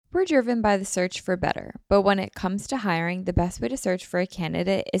We're driven by the search for better, but when it comes to hiring, the best way to search for a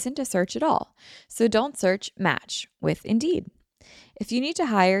candidate isn't to search at all. So don't search, match with Indeed. If you need to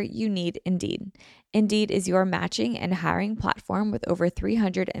hire, you need Indeed. Indeed is your matching and hiring platform with over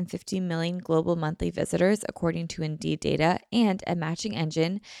 350 million global monthly visitors, according to Indeed data, and a matching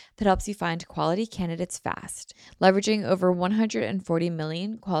engine that helps you find quality candidates fast. Leveraging over 140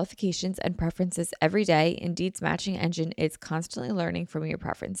 million qualifications and preferences every day, Indeed's matching engine is constantly learning from your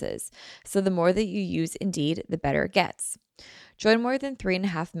preferences. So the more that you use Indeed, the better it gets. Join more than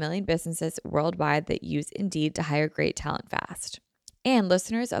 3.5 million businesses worldwide that use Indeed to hire great talent fast. And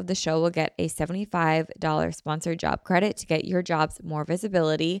listeners of the show will get a $75 sponsored job credit to get your jobs more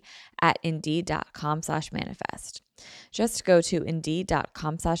visibility at Indeed.com/manifest. Just go to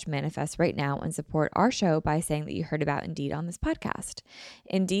Indeed.com/manifest right now and support our show by saying that you heard about Indeed on this podcast.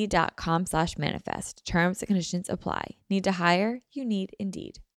 Indeed.com/manifest. Terms and conditions apply. Need to hire? You need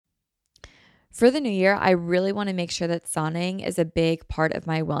Indeed. For the new year, I really want to make sure that sauning is a big part of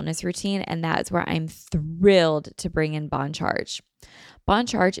my wellness routine, and that is where I'm thrilled to bring in Bon Charge. Bon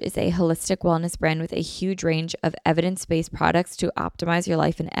Charge is a holistic wellness brand with a huge range of evidence-based products to optimize your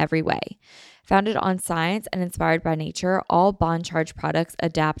life in every way. Founded on science and inspired by nature, all Bon Charge products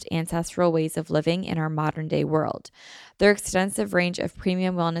adapt ancestral ways of living in our modern-day world. Their extensive range of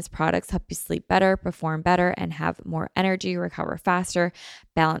premium wellness products help you sleep better, perform better, and have more energy, recover faster,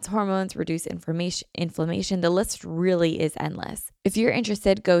 balance hormones, reduce inflammation. The list really is endless. If you're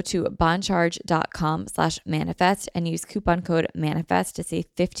interested, go to boncharge.com/manifest and use coupon code MANIFEST to save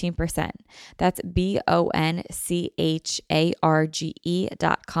 15%. That's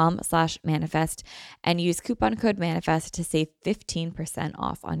BONCHARGE.com/manifest and use coupon code MANIFEST to save 15%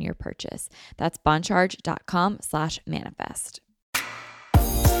 off on your purchase. That's boncharge.com/manifest.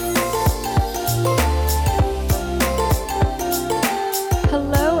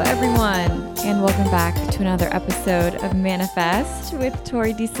 Hello, everyone, and welcome back to another episode of Manifest with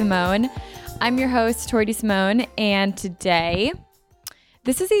Tori DeSimone. I'm your host, Tori DeSimone, and today,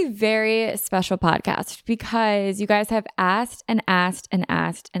 this is a very special podcast because you guys have asked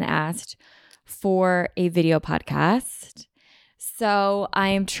for a video podcast. So I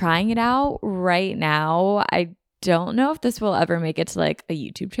am trying it out right now. I don't know if this will ever make it to like a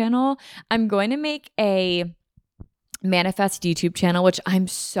YouTube channel. I'm going to make a Manifest YouTube channel, which I'm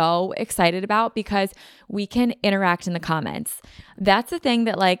so excited about because we can interact in the comments. That's the thing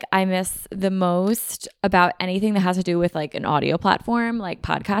that like I miss the most about anything that has to do with like an audio platform, like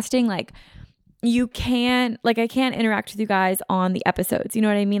podcasting. Like you can't, like I can't interact with you guys on the episodes. You know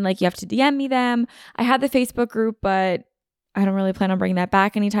what I mean? Like you have to DM me them. I had the Facebook group, but I don't really plan on bringing that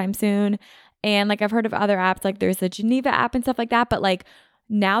back anytime soon. And like I've heard of other apps, like there's the Geneva app and stuff like that. But like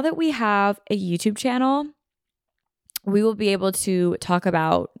now that we have a YouTube channel, we will be able to talk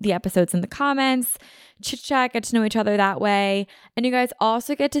about the episodes in the comments, chit chat, get to know each other that way. And you guys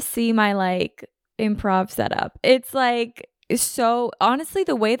also get to see my like improv setup. It's like, so honestly,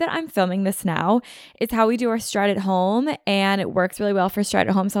 the way that I'm filming this now is how we do our Stride at Home, and it works really well for Stride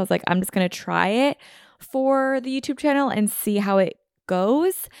at Home. So I was like, I'm just going to try it for the YouTube channel and see how it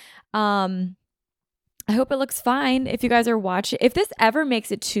goes. I hope it looks fine. If you guys are watching, if this ever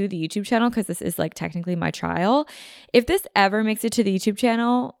makes it to the YouTube channel, because this is like technically my trial, if this ever makes it to the YouTube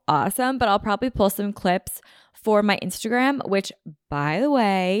channel, awesome. But I'll probably post some clips for my Instagram, which by the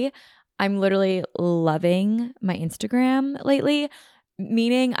way, I'm literally loving my Instagram lately,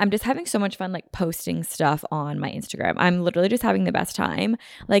 meaning I'm just having so much fun like posting stuff on my Instagram. I'm literally just having the best time,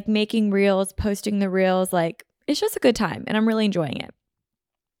 like making reels, posting the reels, like it's just a good time and I'm really enjoying it.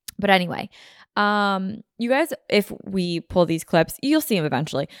 But anyway, you guys, if we pull these clips, you'll see them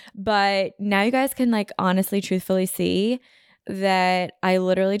eventually. But now you guys can like honestly, truthfully see that I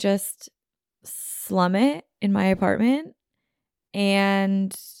literally just slum it in my apartment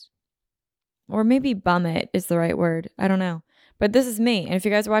or maybe bum it is the right word. I don't know. But this is me. And if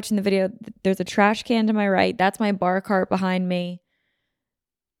you guys are watching the video, there's a trash can to my right. That's my bar cart behind me.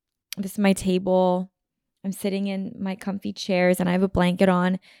 This is my table. I'm sitting in my comfy chairs and I have a blanket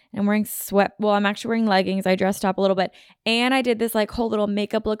on and I'm wearing I'm actually wearing leggings. I dressed up a little bit and I did this like whole little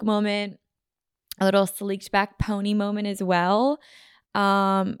makeup look moment, a little sleeked back pony moment as well.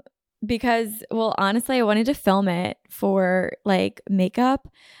 Because, well, honestly, I wanted to film it for like makeup.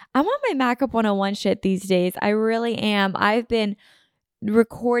 I'm on my Makeup 101 shit these days. I really am. I've been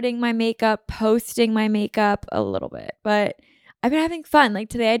recording my makeup, posting my makeup a little bit, but I've been having fun. Like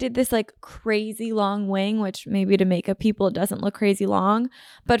today I did this like crazy long wing, which maybe to makeup people it doesn't look crazy long.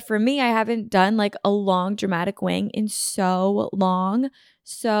 But for me, I haven't done like a long dramatic wing in so long.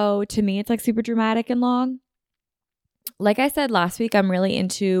 So to me, it's like super dramatic and long. Like I said last week, I'm really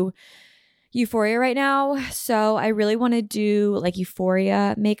into Euphoria right now. So I really want to do like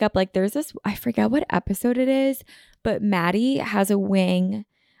Euphoria makeup. Like there's this, I forget what episode it is, but Maddie has a wing.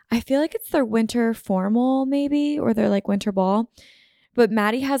 I feel like it's their winter formal maybe, or their like winter ball. But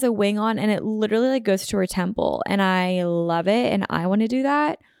Maddie has a wing on and it literally like goes to her temple. And I love it. And I want to do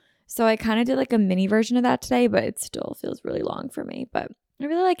that. So I kind of did like a mini version of that today, but it still feels really long for me. But I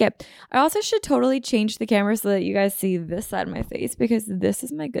really like it. I also should totally change the camera so that you guys see this side of my face, because this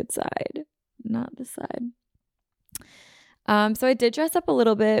is my good side, not this side. So I did dress up a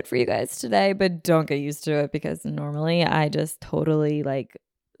little bit for you guys today, but don't get used to it because normally I just totally like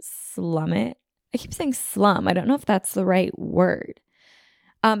slum it. I keep saying slum. I don't know if that's the right word.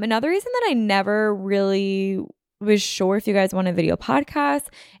 Another reason that I never really was sure if you guys want a video podcast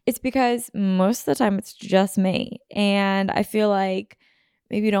is because most of the time it's just me. And I feel like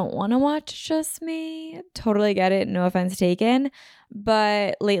maybe you don't want to watch just me. Totally get it. No offense taken.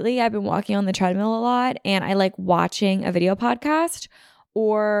 But lately I've been walking on the treadmill a lot and I like watching a video podcast,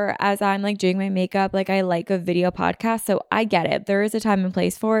 or as I'm like doing my makeup, like I like a video podcast. So I get it. There is a time and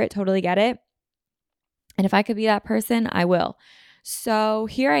place for it. Totally get it. And if I could be that person, I will. So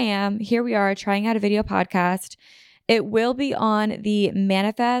here I am. Here we are trying out a video podcast. It will be on the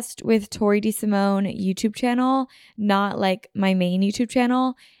Manifest with Tori DeSimone YouTube channel, not like my main YouTube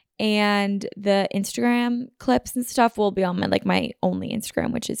channel. And the Instagram clips and stuff will be on my only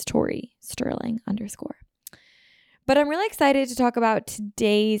Instagram, which is Tori Sterling _. But I'm really excited to talk about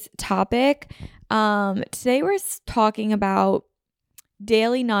today's topic. Today we're talking about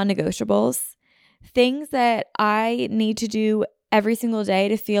daily non-negotiables, things that I need to do every single day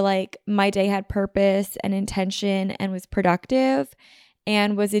to feel like my day had purpose and intention and was productive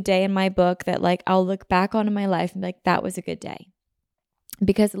and was a day in my book that like I'll look back on in my life and be like, that was a good day.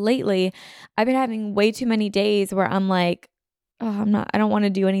 Because lately I've been having way too many days where I'm like, oh, I don't want to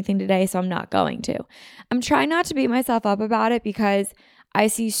do anything today, so I'm not going to. I'm trying not to beat myself up about it because I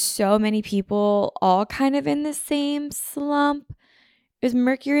see so many people all kind of in the same slump. Is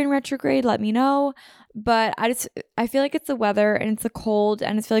Mercury in retrograde? Let me know. But I feel like it's the weather and it's the cold,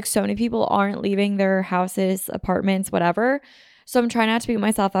 and I feel like so many people aren't leaving their houses, apartments, whatever. So I'm trying not to beat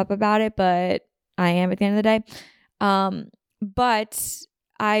myself up about it, but I am at the end of the day. But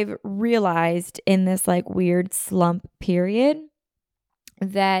I've realized in this like weird slump period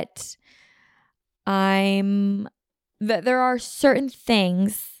that there are certain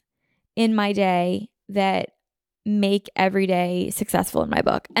things in my day that make every day successful in my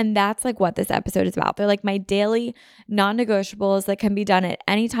book. And that's like what this episode is about. They're like my daily non-negotiables that can be done at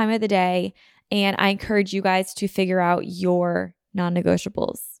any time of the day. And I encourage you guys to figure out your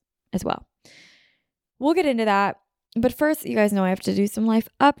non-negotiables as well. We'll get into that. But first, you guys know I have to do some life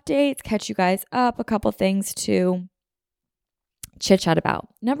updates, catch you guys up, a couple things to chit chat about.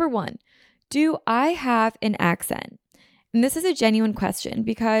 Number one, do I have an accent? And this is a genuine question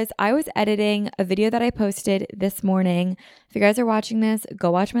because I was editing a video that I posted this morning. If you guys are watching this,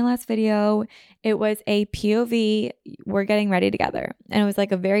 go watch my last video. It was a POV, we're getting ready together. And it was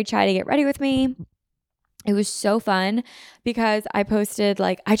like a very chatty get ready with me. It was so fun because I posted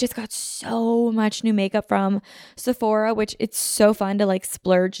I just got so much new makeup from Sephora, which it's so fun to like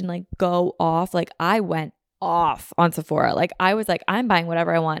splurge and like go off. Like I went off on Sephora. Like I was like, I'm buying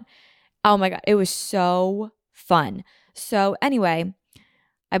whatever I want. Oh my God. It was so fun. So anyway,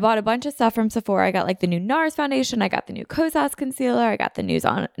 I bought a bunch of stuff from Sephora. I got like the new NARS foundation. I got the new Kosas concealer. I got the new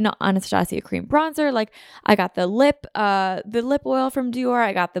Anastasia cream bronzer. Like I got the lip oil from Dior.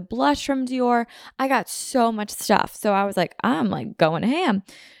 I got the blush from Dior. I got so much stuff. So I was like, I'm like going ham.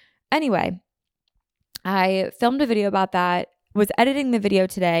 Anyway, I filmed a video about that, was editing the video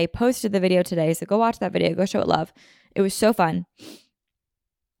today, posted the video today. So go watch that video. Go show it love. It was so fun.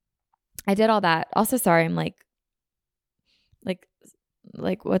 I did all that. Also, sorry, I'm like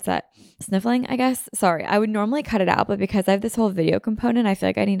what's that? Sniffling, I guess. Sorry. I would normally cut it out, but because I have this whole video component, I feel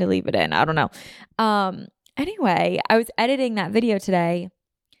like I need to leave it in. I don't know. Anyway, I was editing that video today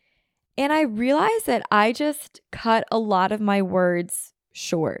and I realized that I just cut a lot of my words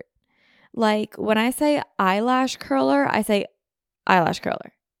short. Like when I say eyelash curler, I say eyelash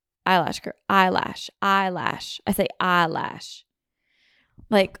curler. Eyelash. I say eyelash.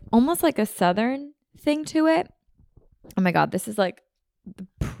 Like almost like a Southern thing to it. Oh my God, this is like the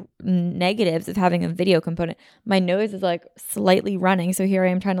negatives of having a video component. My nose is like slightly running, so here I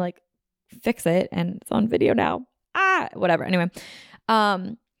am trying to like fix it, and it's on video now. Whatever. Anyway,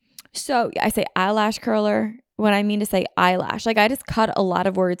 so I say eyelash curler when I mean to say eyelash. Like I just cut a lot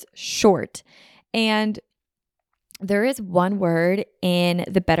of words short, and there is one word in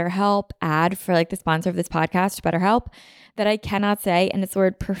the BetterHelp ad for like the sponsor of this podcast, BetterHelp, that I cannot say, and it's the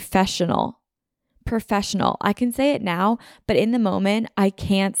word professional. Professional. I can say it now, but in the moment, I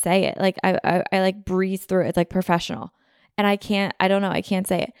can't say it. Like I like breeze through it. It's like professional. And I don't know, I can't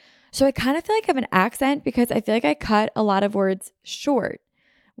say it. So I kind of feel like I have an accent because I feel like I cut a lot of words short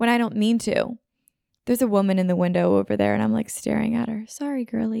when I don't mean to. There's a woman in the window over there and I'm like staring at her. Sorry,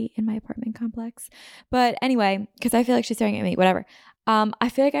 girly, in my apartment complex. But anyway, because I feel like she's staring at me, whatever. I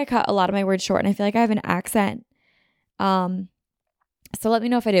feel like I cut a lot of my words short and I feel like I have an accent. So let me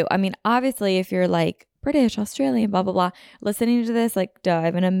know if I do. I mean, obviously, if you're like British, Australian, blah, blah, blah, listening to this, like, duh, I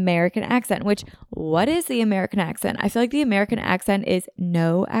have an American accent, which what is the American accent? I feel like the American accent is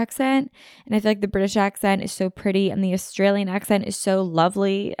no accent. And I feel like the British accent is so pretty and the Australian accent is so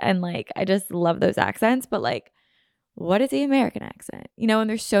lovely. And like, I just love those accents. But like, what is the American accent? You know, and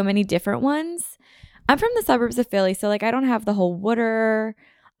there's so many different ones. I'm from the suburbs of Philly. So like, I don't have the whole wooder.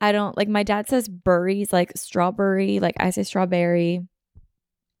 I don't like, my dad says burries, like strawberry, like I say strawberry.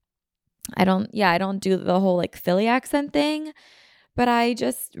 I don't do the whole like Philly accent thing, but I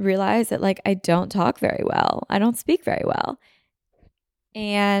just realized that like I don't talk very well. I don't speak very well.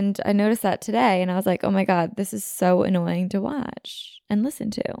 And I noticed that today and I was like, oh my God, this is so annoying to watch and listen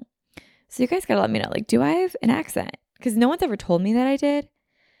to. So you guys gotta let me know, like, do I have an accent? Because no one's ever told me that I did,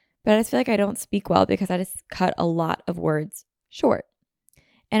 but I just feel like I don't speak well because I just cut a lot of words short.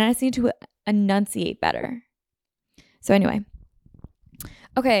 And I just need to enunciate better. So anyway,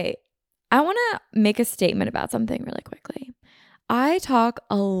 okay. I want to make a statement about something really quickly. I talk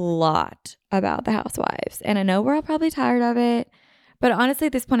a lot about the Housewives, and I know we're all probably tired of it, but honestly,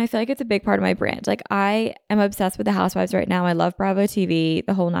 at this point, I feel like it's a big part of my brand. Like, I am obsessed with the Housewives right now. I love Bravo TV,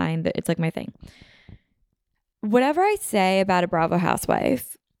 the whole nine. It's like my thing. Whatever I say about a Bravo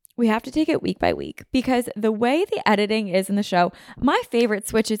housewife, we have to take it week by week because the way the editing is in the show, my favorite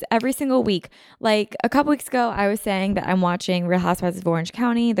switches every single week. Like a couple weeks ago, I was saying that I'm watching Real Housewives of Orange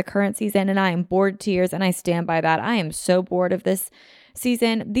County, the current season, and I am bored to tears, and I stand by that. I am so bored of this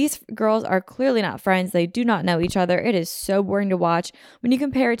season. These girls are clearly not friends. They do not know each other. It is so boring to watch. When you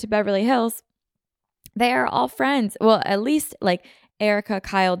compare it to Beverly Hills, they are all friends. Well, at least like Erica,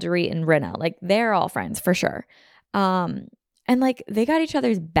 Kyle, Dorit, and Rinna. Like they're all friends for sure. And like they got each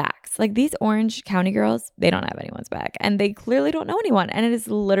other's backs. Like these Orange County girls, they don't have anyone's back and they clearly don't know anyone. And it is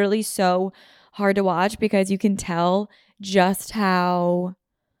literally so hard to watch because you can tell just how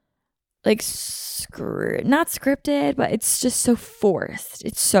like not scripted, but it's just so forced.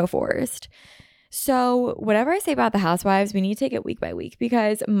 It's so forced. So whatever I say about the Housewives, we need to take it week by week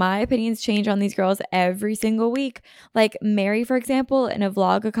because my opinions change on these girls every single week. Like Mary, for example, in a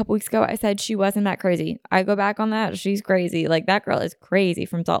vlog a couple weeks ago, I said she wasn't that crazy. I go back on that. She's crazy. Like that girl is crazy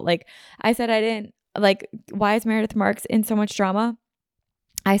from Salt Lake. I said I didn't like, why is Meredith Marks in so much drama?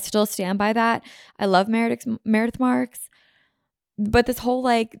 I still stand by that. I love Meredith Marks. But this whole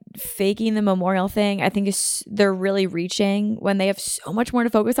like faking the memorial thing, I think they're really reaching when they have so much more to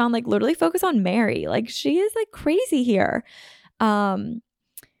focus on. Like literally focus on Mary. Like she is like crazy here.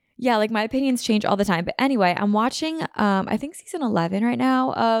 Yeah, like my opinions change all the time. But anyway, I'm watching I think season 11 right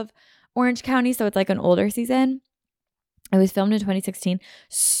now of Orange County. So it's like an older season. It was filmed in 2016.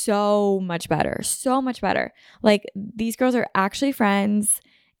 So much better. So much better. Like these girls are actually friends.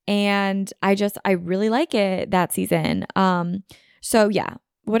 And I really like it that season. So yeah,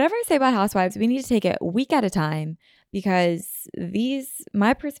 whatever I say about Housewives, we need to take it week at a time because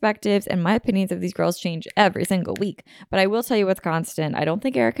my perspectives and my opinions of these girls change every single week. But I will tell you what's constant. I don't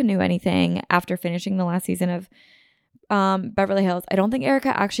think Erica knew anything after finishing the last season of Beverly Hills. I don't think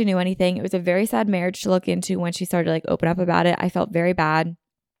Erica actually knew anything. It was a very sad marriage to look into when she started to like open up about it. I felt very bad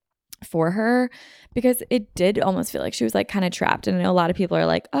for her because it did almost feel like she was like kind of trapped. And I know a lot of people are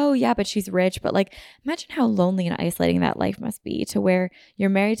like, oh yeah, but she's rich. But like, imagine how lonely and isolating that life must be to where you're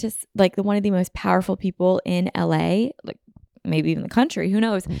married to like one of the most powerful people in LA, like maybe even the country, who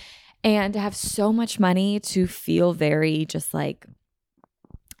knows? And to have so much money to feel very just like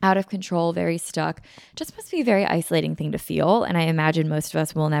out of control, very stuck, just must be a very isolating thing to feel. And I imagine most of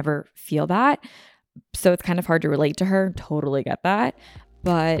us will never feel that. So it's kind of hard to relate to her. Totally get that.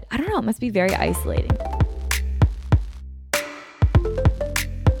 But I don't know, it must be very isolating.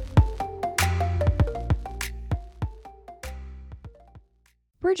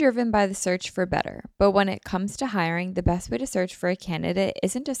 We're driven by the search for better, but when it comes to hiring, the best way to search for a candidate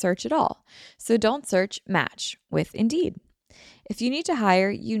isn't to search at all. So don't search, match with Indeed. If you need to hire,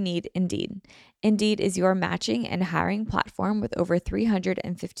 you need Indeed. Indeed is your matching and hiring platform with over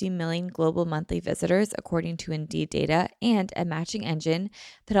 350 million global monthly visitors, according to Indeed data, and a matching engine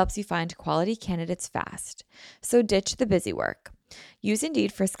that helps you find quality candidates fast. So ditch the busy work. Use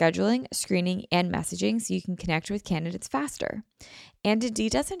Indeed for scheduling, screening, and messaging so you can connect with candidates faster. And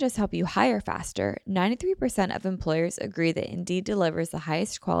Indeed doesn't just help you hire faster. 93% of employers agree that Indeed delivers the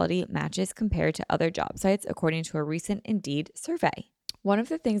highest quality matches compared to other job sites, according to a recent Indeed survey. One of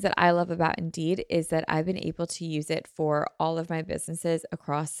the things that I love about Indeed is that I've been able to use it for all of my businesses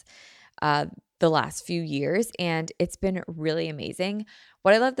across the last few years, and it's been really amazing.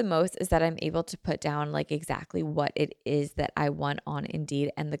 What I love the most is that I'm able to put down like exactly what it is that I want on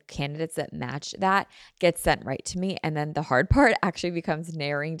Indeed, and the candidates that match that get sent right to me. And then the hard part actually becomes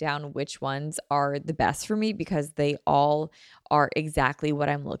narrowing down which ones are the best for me, because they all are exactly what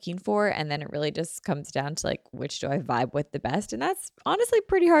I'm looking for. And then it really just comes down to like, which do I vibe with the best? And that's honestly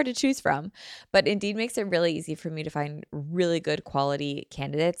pretty hard to choose from. But Indeed makes it really easy for me to find really good quality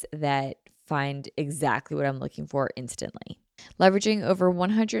candidates that find exactly what I'm looking for instantly. Leveraging over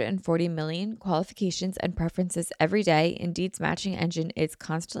 140 million qualifications and preferences every day, Indeed's matching engine is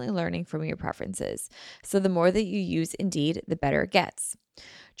constantly learning from your preferences. So the more that you use Indeed, the better it gets.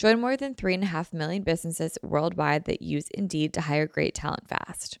 Join more than 3.5 million businesses worldwide that use Indeed to hire great talent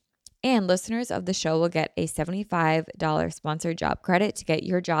fast. And listeners of the show will get a $75 sponsored job credit to get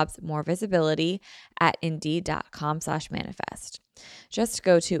your jobs more visibility at Indeed.com/manifest. Just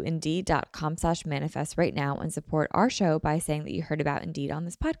go to Indeed.com/manifest right now and support our show by saying that you heard about Indeed on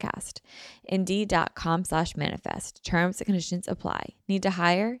this podcast. Indeed.com/manifest. Terms and conditions apply. Need to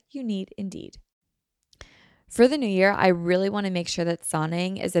hire? You need Indeed. For the new year, I really want to make sure that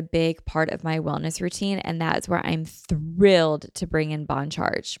sauning is a big part of my wellness routine, and that is where I'm thrilled to bring in Bon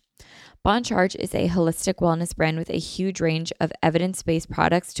Charge. Bon Charge is a holistic wellness brand with a huge range of evidence-based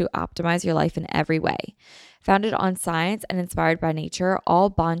products to optimize your life in every way. Founded on science and inspired by nature, all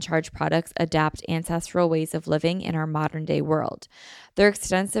Bon Charge products adapt ancestral ways of living in our modern-day world. Their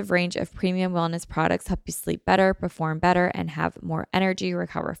extensive range of premium wellness products help you sleep better, perform better, and have more energy,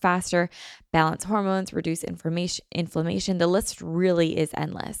 recover faster, balance hormones, reduce inflammation. The list really is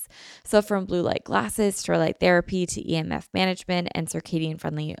endless. So from blue light glasses to light therapy to EMF management and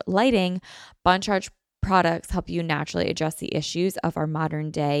circadian-friendly lighting, Bon Charge products help you naturally address the issues of our modern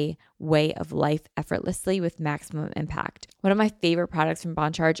day way of life effortlessly with maximum impact. One of my favorite products from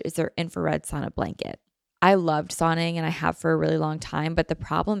Bon Charge is their infrared sauna blanket. I loved sauning and I have for a really long time, but the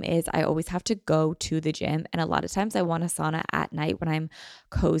problem is I always have to go to the gym, and a lot of times I want a sauna at night when I'm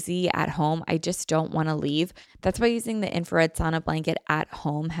cozy at home. I just don't want to leave. That's why using the infrared sauna blanket at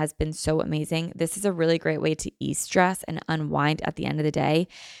home has been so amazing. This is a really great way to ease stress and unwind at the end of the day.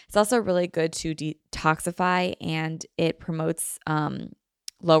 It's also really good to detoxify, and it promotes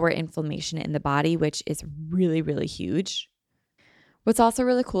lower inflammation in the body, which is really, really huge. What's also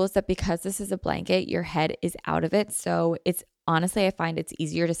really cool is that because this is a blanket, your head is out of it. So it's honestly, I find it's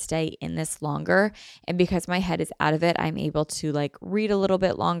easier to stay in this longer. And because my head is out of it, I'm able to like read a little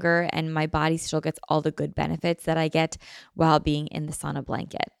bit longer, and my body still gets all the good benefits that I get while being in the sauna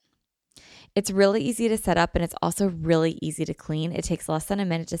blanket. It's really easy to set up, and it's also really easy to clean. It takes less than a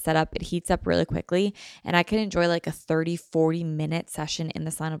minute to set up. It heats up really quickly, and I can enjoy like a 30-40 minute session in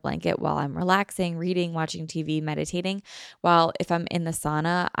the sauna blanket while I'm relaxing, reading, watching TV, meditating. While if I'm in the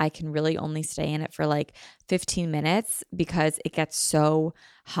sauna, I can really only stay in it for like 15 minutes because it gets so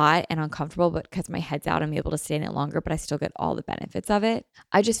hot and uncomfortable, but because my head's out, I'm able to stay in it longer, but I still get all the benefits of it.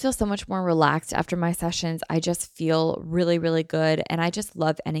 I just feel so much more relaxed after my sessions. I just feel really, really good, and I just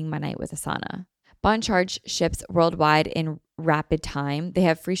love ending my night with a sauna. Bon Charge ships worldwide in rapid time. They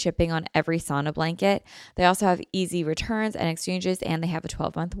have free shipping on every sauna blanket. They also have easy returns and exchanges, and they have a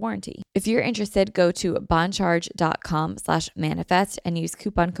 12-month warranty. If you're interested, go to boncharge.com/manifest and use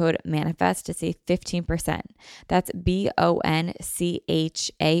coupon code manifest to save 15%. That's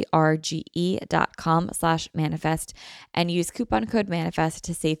BONCHARGE.com/manifest and use coupon code manifest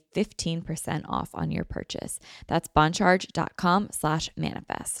to save 15% off on your purchase. That's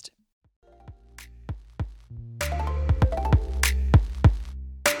boncharge.com/manifest.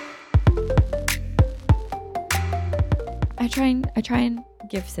 I try and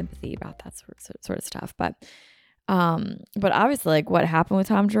give sympathy about that sort of stuff, but obviously, like what happened with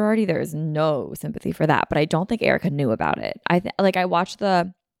Tom Girardi, there is no sympathy for that. But I don't think Erica knew about it. I watched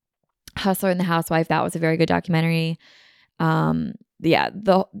the Hustler and the Housewife. That was a very good documentary. The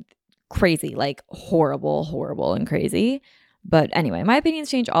crazy, like horrible and crazy. But anyway, my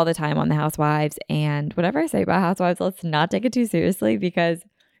opinions change all the time on the Housewives, and whatever I say about Housewives, let's not take it too seriously, because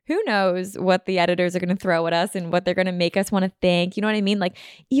who knows what the editors are going to throw at us and what they're going to make us want to think. You know what I mean? Like,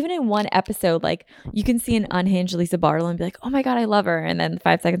 even in one episode, like, you can see an unhinged Lisa Barlow and be like, oh my God, I love her. And then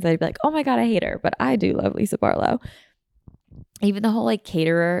 5 seconds later, be like, oh my God, I hate her. But I do love Lisa Barlow. Even the whole like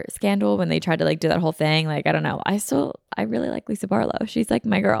caterer scandal when they tried to like do that whole thing, like, I don't know. I really like Lisa Barlow. She's like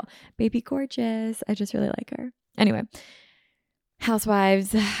my girl. Baby gorgeous. I just really like her. Anyway,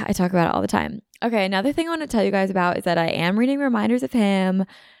 Housewives, I talk about it all the time. Okay, another thing I want to tell you guys about is that I am reading Reminders of Him.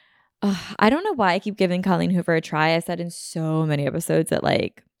 I don't know why I keep giving Colleen Hoover a try. I said in so many episodes that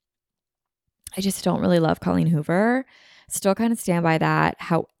like, I just don't really love Colleen Hoover. Still kind of stand by that.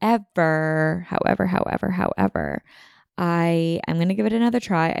 However, I'm going to give it another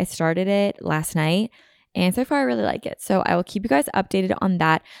try. I started it last night and so far I really like it. So I will keep you guys updated on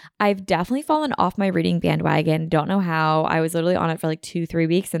that. I've definitely fallen off my reading bandwagon. Don't know how. I was literally on it for like 2-3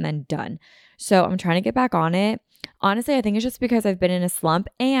 weeks and then done. So I'm trying to get back on it. Honestly, I think it's just because I've been in a slump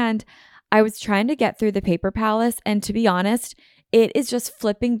and I was trying to get through The Paper Palace. And to be honest, it is just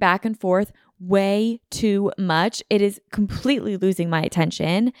flipping back and forth way too much. It is completely losing my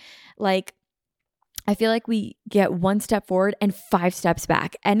attention. Like, I feel like we get 1 step forward and 5 steps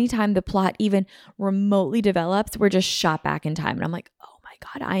back. Anytime the plot even remotely develops, we're just shot back in time. And I'm like, oh my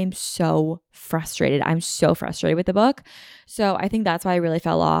God, I am so frustrated. I'm so frustrated with the book. So I think that's why I really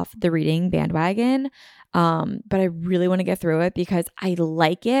fell off the reading bandwagon. But I really want to get through it because I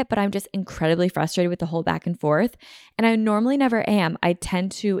like it, but I'm just incredibly frustrated with the whole back and forth. And I normally never am. I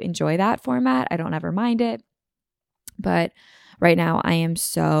tend to enjoy that format. I don't ever mind it. But right now, I am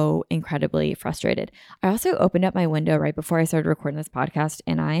so incredibly frustrated. I also opened up my window right before I started recording this podcast,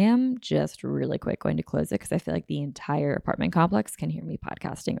 and I am just really quick going to close it because I feel like the entire apartment complex can hear me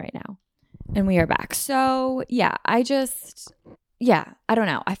podcasting right now. And we are back. So yeah, I don't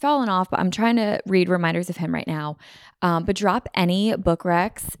know. I've fallen off, but I'm trying to read Reminders of Him right now. But drop any book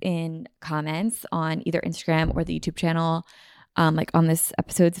recs in comments on either Instagram or the YouTube channel. Like on this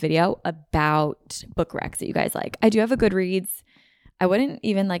episode's video about book recs that you guys like. I do have a Goodreads. I wouldn't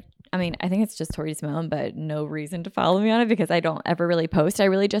even I think it's just Tori Simone, but no reason to follow me on it because I don't ever really post. I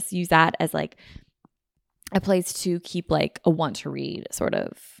really just use that as like a place to keep like a want to read sort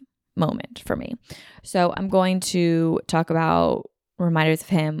of moment for me. So I'm going to talk about Reminders of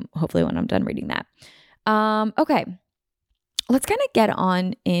Him, hopefully when I'm done reading that. Okay, let's kind of get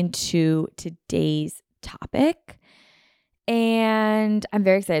on into today's topic. And I'm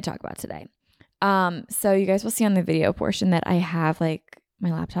very excited to talk about today. So you guys will see on the video portion that I have like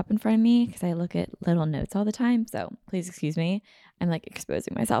my laptop in front of me because I look at little notes all the time. So please excuse me. I'm like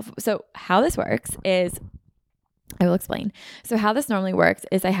exposing myself. So how this works is, I will explain. So how this normally works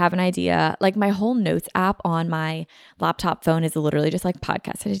is I have an idea, like my whole notes app on my laptop phone is literally just like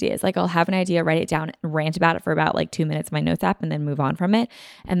podcast ideas. Like I'll have an idea, write it down, and rant about it for about like 2 minutes in my notes app and then move on from it.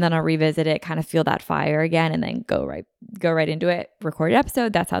 And then I'll revisit it, kind of feel that fire again and then go right into it, record an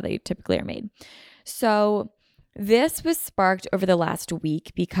episode. That's how they typically are made. So this was sparked over the last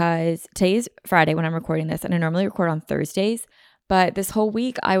week because today is Friday when I'm recording this and I normally record on Thursdays. But this whole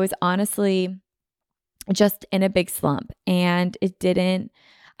week I was honestly just in a big slump and I didn't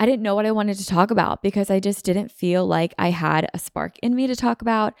know what I wanted to talk about because I just didn't feel like I had a spark in me to talk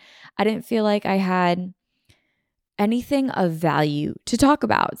about. I didn't feel like I had anything of value to talk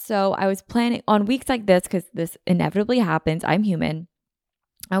about. So I was planning on weeks like this because this inevitably happens. I'm human.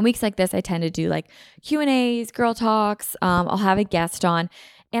 On weeks like this, I tend to do like Q&As, girl talks. I'll have a guest on.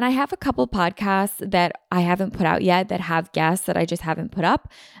 And I have a couple podcasts that I haven't put out yet that have guests that I just haven't put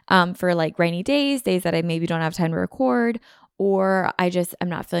up for like rainy days that I maybe don't have time to record, or I'm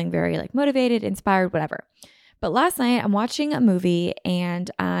not feeling very like motivated, inspired, whatever. But last night I'm watching a movie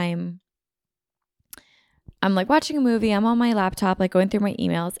and I'm like watching a movie. I'm on my laptop, like going through my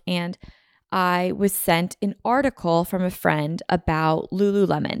emails, and I was sent an article from a friend about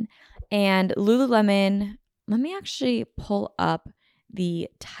Lululemon. And Lululemon, let me actually pull up the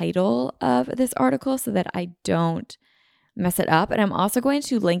title of this article so that I don't mess it up. And I'm also going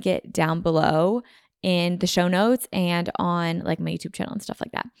to link it down below in the show notes and on like my YouTube channel and stuff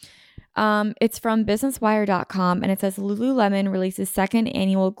like that. It's from businesswire.com and it says Lululemon releases second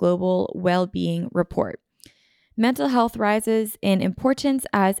annual global well-being report. Mental health rises in importance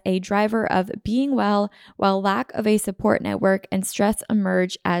as a driver of being well, while lack of a support network and stress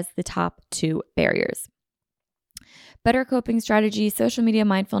emerge as the top 2 barriers. Better coping strategies, social media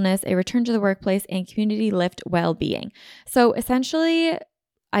mindfulness, a return to the workplace, and community lift well-being. So essentially,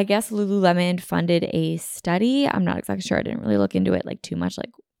 I guess Lululemon funded a study. I'm not exactly sure. I didn't really look into it like too much, like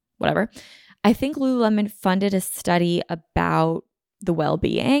whatever. I think Lululemon funded a study about the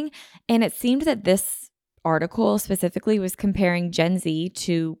well-being, and it seemed that this article specifically was comparing Gen Z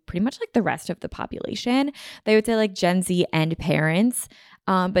to pretty much like the rest of the population. They would say like Gen Z and parents.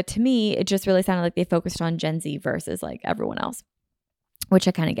 But to me, it just really sounded like they focused on Gen Z versus like everyone else, which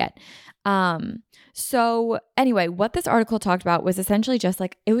I kind of get. So anyway, what this article talked about was essentially just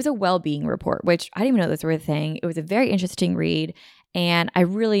like, it was a well-being report, which I didn't even know this were a thing. It was a very interesting read and I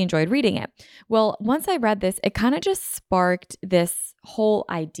really enjoyed reading it. Well, once I read this, it kind of just sparked this whole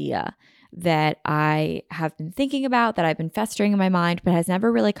idea that I have been thinking about, that I've been festering in my mind, but has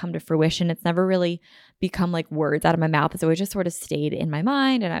never really come to fruition. It's never really become like words out of my mouth. It's always just sort of stayed in my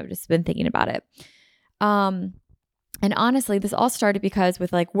mind and I've just been thinking about it. And honestly, this all started because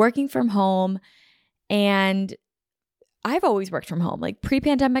with like working from home, and I've always worked from home. Like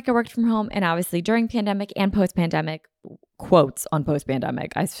pre-pandemic, I worked from home, and obviously during pandemic and post-pandemic, quotes on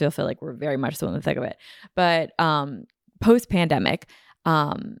post-pandemic. I still feel like we're very much so in the thick of it. But post-pandemic,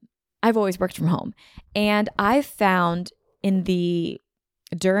 I've always worked from home. And I've found in the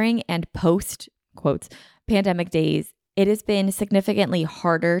during and post, quotes, pandemic days, it has been significantly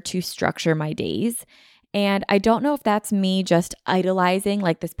harder to structure my days. And I don't know if that's me just idolizing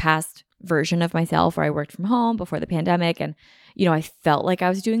like this past version of myself where I worked from home before the pandemic and, you know, I felt like I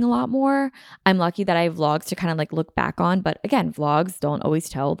was doing a lot more. I'm lucky that I have vlogs to kind of like look back on. But again, vlogs don't always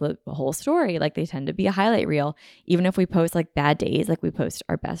tell the whole story. Like they tend to be a highlight reel. Even if we post like bad days, like we post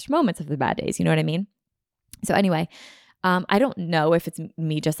our best moments of the bad days. You know what I mean? So anyway, I don't know if it's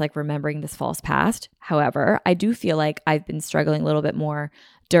me just like remembering this false past. However, I do feel like I've been struggling a little bit more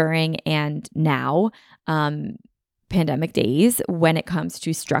during and now pandemic days when it comes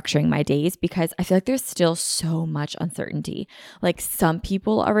to structuring my days, because I feel like there's still so much uncertainty. Like some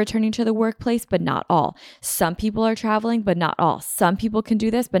people are returning to the workplace, but not all. Some people are traveling, but not all. Some people can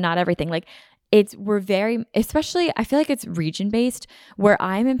do this, but not everything. Like we're very, especially I feel like it's region based. Where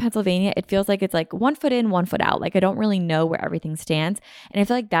I'm in Pennsylvania, it feels like it's like 1 foot in, 1 foot out. Like I don't really know where everything stands. And I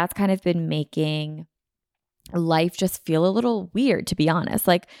feel like that's kind of been making life just feel a little weird, to be honest.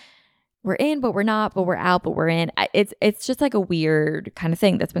 Like we're in, but we're not, but we're out, but we're in. It's just like a weird kind of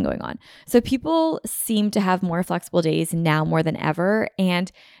thing that's been going on. So people seem to have more flexible days now more than ever.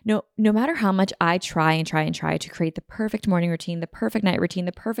 And no matter how much I try to create the perfect morning routine, the perfect night routine,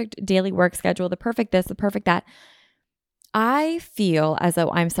 the perfect daily work schedule, the perfect this, the perfect that, I feel as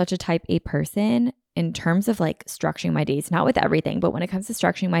though I'm such a type A person in terms of like structuring my days, not with everything, but when it comes to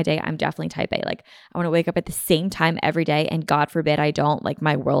structuring my day, I'm definitely type A. Like I want to wake up at the same time every day and God forbid I don't, like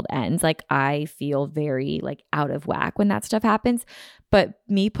my world ends. Like I feel very like out of whack when that stuff happens. But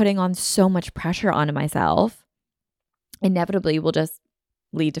me putting on so much pressure onto myself inevitably will just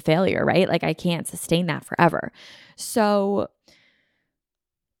lead to failure, right? Like I can't sustain that forever. So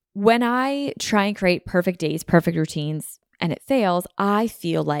when I try and create perfect days, perfect routines, and it fails, I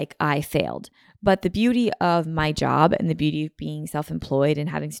feel like I failed. But the beauty of my job and the beauty of being self-employed and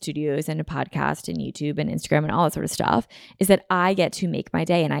having studios and a podcast and YouTube and Instagram and all that sort of stuff is that I get to make my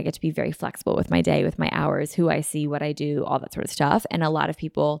day and I get to be very flexible with my day, with my hours, who I see, what I do, all that sort of stuff. And a lot of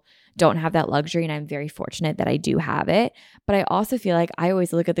people don't have that luxury, and I'm very fortunate that I do have it. But I also feel like I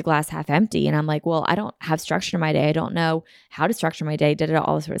always look at the glass half empty and I'm like, well, I don't have structure in my day. I don't know how to structure my day,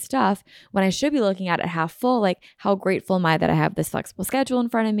 all this sort of stuff. When I should be looking at it half full, like how grateful am I that I have this flexible schedule in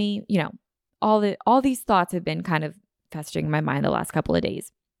front of me? You know, all these thoughts have been kind of festering in my mind the last couple of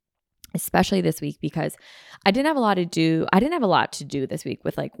days, especially this week, because I didn't have a lot to do. I didn't have a lot to do this week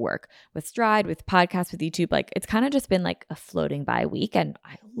with like work, with Stride, with podcasts, with YouTube. Like it's kind of just been like a floating by week. And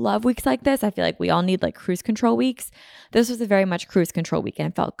I love weeks like this. I feel like we all need like cruise control weeks. This was a very much cruise control week and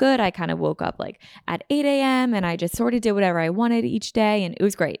it felt good. I kind of woke up like at 8 a.m. and I just sort of did whatever I wanted each day and it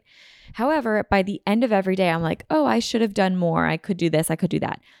was great. However, by the end of every day, I'm like, oh, I should have done more. I could do this. I could do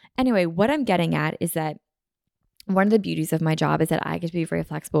that. Anyway, what I'm getting at is that one of the beauties of my job is that I get to be very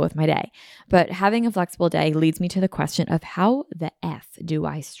flexible with my day. But having a flexible day leads me to the question of how the F do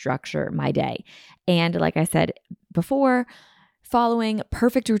I structure my day? And like I said before, following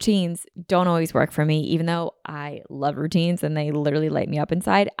perfect routines don't always work for me. Even though I love routines and they literally light me up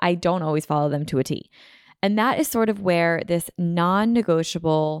inside, I don't always follow them to a T. And that is sort of where this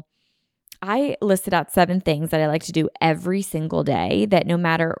non-negotiable, I listed out 7 things that I like to do every single day that no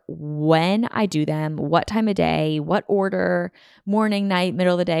matter when I do them, what time of day, what order, morning, night,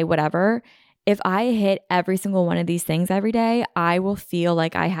 middle of the day, whatever, if I hit every single one of these things every day, I will feel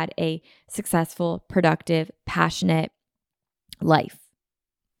like I had a successful, productive, passionate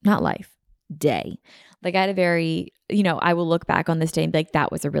day. Like I had a very, I will look back on this day and be like,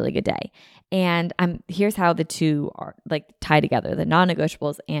 that was a really good day. And here's how the two are like tied together, the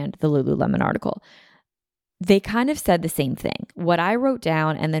non-negotiables and the Lululemon article. they kind of said the same thing. What I wrote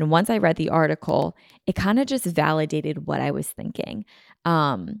down, and then once I read the article, it kind of just validated what I was thinking.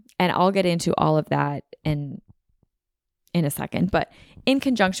 And I'll get into all of that in a second. But in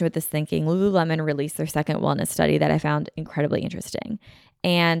conjunction with this thinking, Lululemon released their second wellness study that I found incredibly interesting.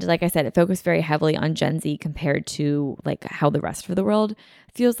 And like I said, it focused very heavily on Gen Z compared to like how the rest of the world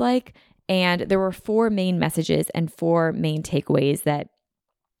feels like. And there were 4 main messages and 4 main takeaways that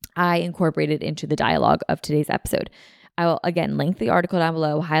I incorporated into the dialogue of today's episode. I will, again, link the article down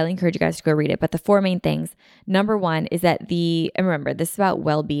below. Highly encourage you guys to go read it. But the 4 main things, number 1 is that and remember, this is about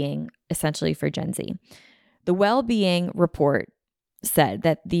well-being essentially for Gen Z. The well-being report said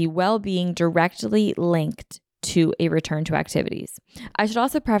that the well-being directly linked to a return to activities. I should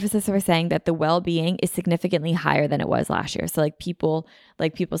also preface this by saying that the well-being is significantly higher than it was last year. So people's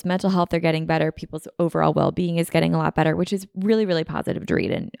mental health are getting better, people's overall well-being is getting a lot better, which is really, really positive to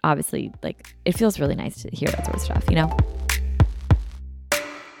read. And obviously, like, it feels really nice to hear that sort of stuff, you know?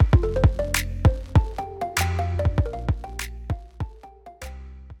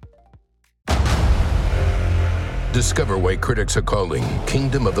 Discover why critics are calling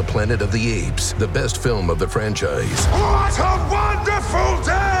Kingdom of the Planet of the Apes the best film of the franchise. What a wonderful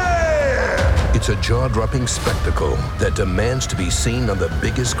day! It's a jaw-dropping spectacle that demands to be seen on the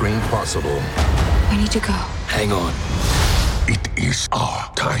biggest screen possible. We need to go. Hang on. It is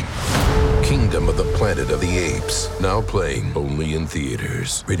our time. Kingdom of the Planet of the Apes. Now playing only in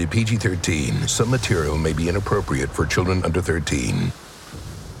theaters. Rated PG-13. Some material may be inappropriate for children under 13.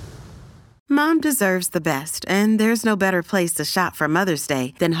 Mom deserves the best, and there's no better place to shop for Mother's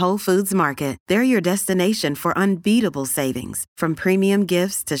Day than Whole Foods Market. They're your destination for unbeatable savings, from premium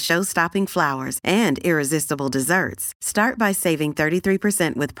gifts to show-stopping flowers and irresistible desserts. Start by saving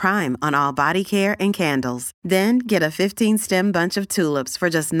 33% with Prime on all body care and candles. Then get a 15-stem bunch of tulips for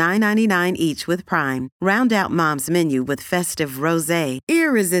just $9.99 each with Prime. Round out Mom's menu with festive rosé,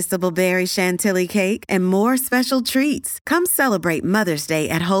 irresistible berry chantilly cake, and more special treats. Come celebrate Mother's Day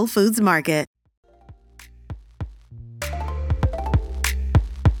at Whole Foods Market.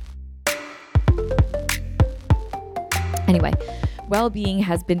 Anyway, well-being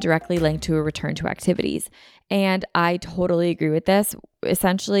has been directly linked to a return to activities. And I totally agree with this.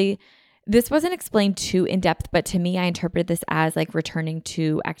 Essentially, this wasn't explained too in depth, but to me, I interpreted this as like returning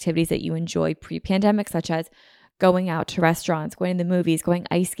to activities that you enjoy pre-pandemic, such as going out to restaurants, going to the movies, going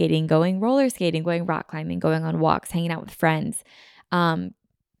ice skating, going roller skating, going rock climbing, going on walks, hanging out with friends,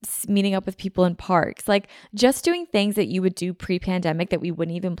 meeting up with people in parks, like just doing things that you would do pre-pandemic that we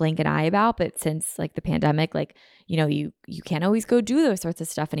wouldn't even blink an eye about. But since like the pandemic, like, you know, you can't always go do those sorts of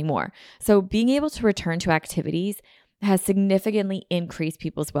stuff anymore. So being able to return to activities has significantly increased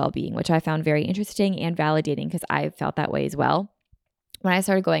people's well-being, which I found very interesting and validating because I felt that way as well. When I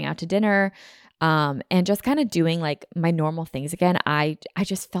started going out to dinner, and just kind of doing like my normal things again, I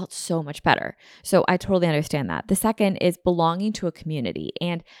just felt so much better. So I totally understand that. The second is belonging to a community.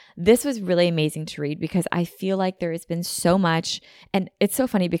 And this was really amazing to read because I feel like there has been so much, and it's so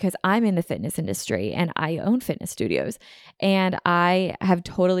funny because I'm in the fitness industry and I own fitness studios, and I have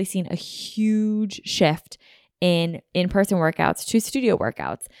totally seen a huge shift in-person workouts to studio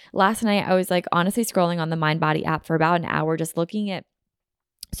workouts. Last night, I was like honestly scrolling on the MindBody app for about an hour, just looking at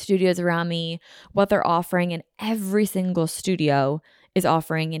studios around me, what they're offering, and every single studio is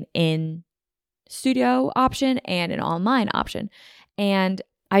offering an in-studio option and an online option. And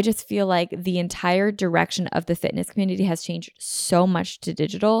I just feel like the entire direction of the fitness community has changed so much to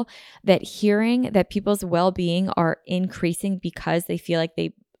digital that hearing that people's well-being are increasing because they feel like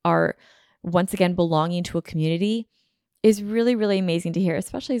they are once again belonging to a community is really, really amazing to hear,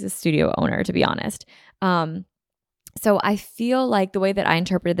 especially as a studio owner, to be honest. So I feel like the way that I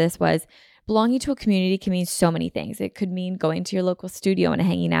interpreted this was belonging to a community can mean so many things. It could mean going to your local studio and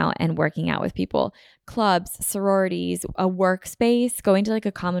hanging out and working out with people, clubs, sororities, a workspace, going to like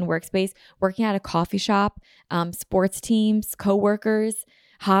a common workspace, working at a coffee shop, sports teams, coworkers,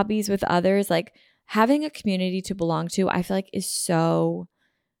 hobbies with others. Like having a community to belong to, I feel like is so,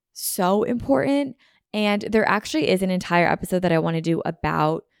 so important. And there actually is an entire episode that I want to do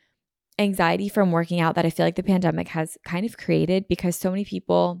about anxiety from working out that I feel like the pandemic has kind of created because so many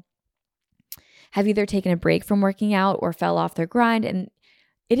people have either taken a break from working out or fell off their grind. And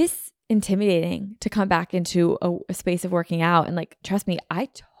it is intimidating to come back into a space of working out. And like, trust me, I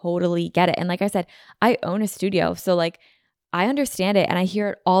totally get it. And like I said, I own a studio. So like, I understand it. And I hear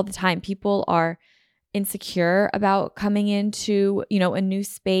it all the time. People are insecure about coming into, you know, a new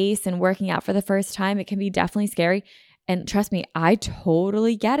space and working out for the first time. It can be definitely scary. And trust me, I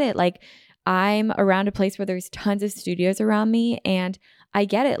totally get it. Like I'm around a place where there's tons of studios around me and I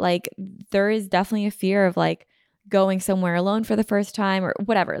get it. Like there is definitely a fear of like going somewhere alone for the first time or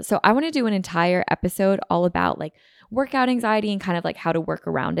whatever. So I want to do an entire episode all about like workout anxiety and kind of like how to work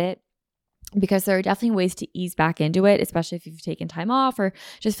around it, because there are definitely ways to ease back into it, especially if you've taken time off or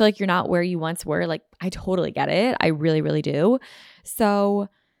just feel like you're not where you once were. Like I totally get it. I really, really do. So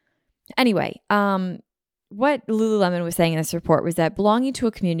anyway, what Lululemon was saying in this report was that belonging to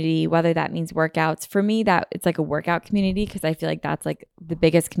a community, whether that means workouts, for me, that it's like a workout community, because I feel like that's like the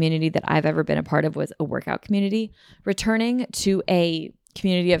biggest community that I've ever been a part of was a workout community. Returning to a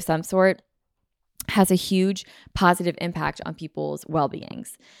community of some sort has a huge positive impact on people's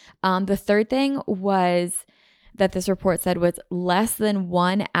well-beings. The third thing was that this report said was less than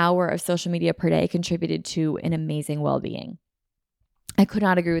 1 hour of social media per day contributed to an amazing well-being. I could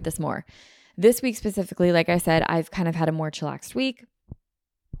not agree with this more. This week specifically, like I said, I've kind of had a more chillaxed week.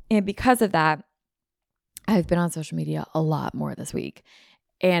 And because of that, I've been on social media a lot more this week.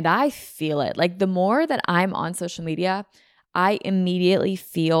 And I feel it. Like the more that I'm on social media, I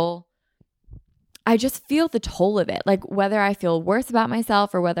just feel the toll of it. Like whether I feel worse about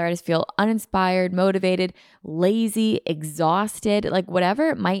myself or whether I just feel uninspired, motivated, lazy, exhausted, like whatever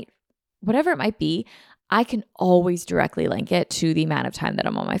it might be, I can always directly link it to the amount of time that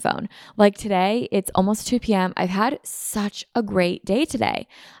I'm on my phone. Like today, it's almost 2 p.m. I've had such a great day today.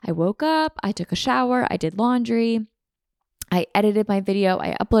 I woke up, I took a shower, I did laundry, I edited my video,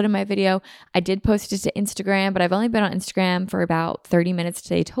 I uploaded my video. I did post it to Instagram, but I've only been on Instagram for about 30 minutes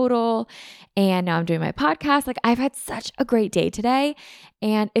today total. And now I'm doing my podcast. Like I've had such a great day today.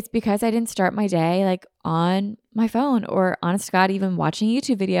 And it's because I didn't start my day like on my phone or honest to God, even watching a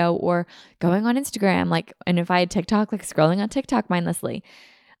YouTube video or going on Instagram. Like, and if I had TikTok, like scrolling on TikTok mindlessly.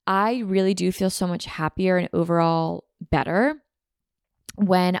 I really do feel so much happier and overall better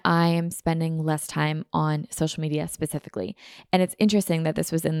when I am spending less time on social media specifically. And it's interesting that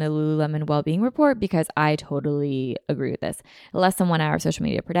this was in the Lululemon Wellbeing Report because I totally agree with this. Less than 1 hour of social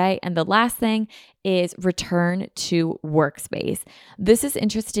media per day. And the last thing is return to workspace. This is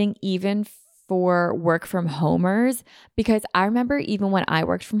interesting even for work from homers, because I remember even when I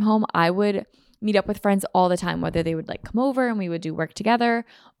worked from home, I would meet up with friends all the time, whether they would like come over and we would do work together,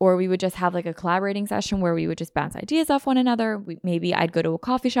 or we would just have like a collaborating session where we would just bounce ideas off one another. Maybe I'd go to a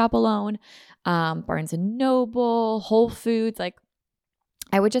coffee shop alone, Barnes and Noble, Whole Foods. Like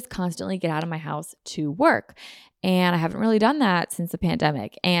I would just constantly get out of my house to work. And I haven't really done that since the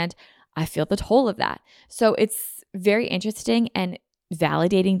pandemic. And I feel the toll of that. So it's very interesting and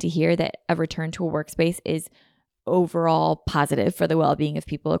validating to hear that a return to a workspace is overall positive for the well-being of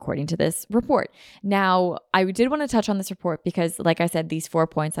people, according to this report. Now, I did want to touch on this report because, like I said, these 4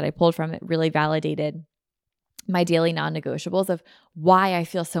 points that I pulled from it really validated my daily non-negotiables of why I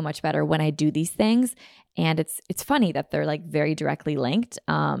feel so much better when I do these things. And it's funny that they're like very directly linked.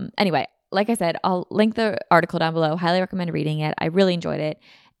 Anyway, like I said, I'll link the article down below. Highly recommend reading it. I really enjoyed it.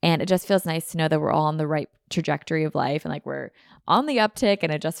 And it just feels nice to know that we're all on the right trajectory of life and like we're on the uptick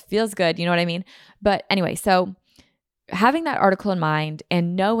and it just feels good. You know what I mean? But anyway, so having that article in mind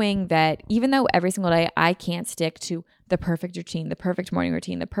and knowing that even though every single day I can't stick to the perfect routine, the perfect morning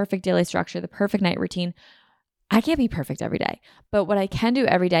routine, the perfect daily structure, the perfect night routine, I can't be perfect every day. But what I can do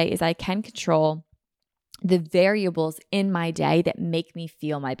every day is I can control the variables in my day that make me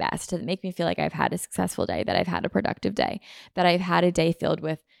feel my best, that make me feel like I've had a successful day, that I've had a productive day, that I've had a day filled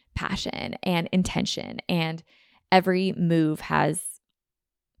with passion and intention, and every move has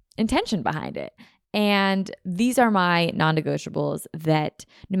intention behind it. And these are my non-negotiables that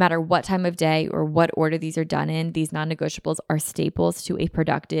no matter what time of day or what order these are done in, these non-negotiables are staples to a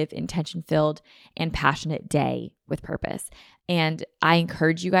productive, intention-filled, and passionate day with purpose. And I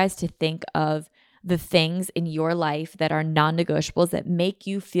encourage you guys to think of the things in your life that are non-negotiables that make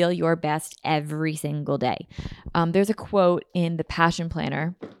you feel your best every single day. There's a quote in the Passion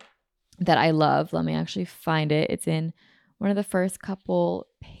Planner that I love. Let me actually find it. It's in one of the first couple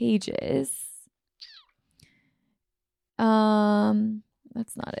pages.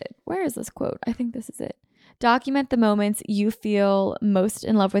 That's not it. Where is this quote? I think this is it. Document the moments you feel most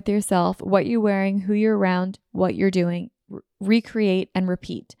in love with yourself, what you're wearing, who you're around, what you're doing. Recreate and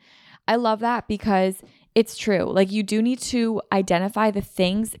repeat. I love that because it's true. Like you do need to identify the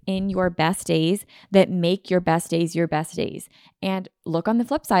things in your best days that make your best days your best days. And look on the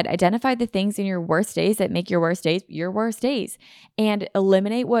flip side, identify the things in your worst days that make your worst days your worst days. And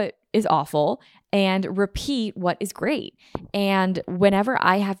eliminate what is awful and repeat what is great. And whenever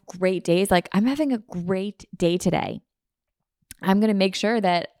I have great days, like I'm having a great day today, I'm going to make sure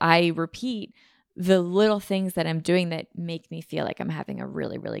that I repeat the little things that I'm doing that make me feel like I'm having a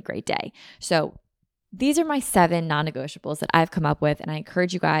really, really great day. So these are my 7 non-negotiables that I've come up with, and I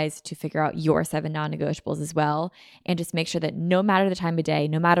encourage you guys to figure out your 7 non-negotiables as well, and just make sure that no matter the time of day,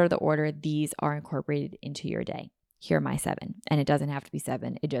 no matter the order, these are incorporated into your day. Here are my 7, and it doesn't have to be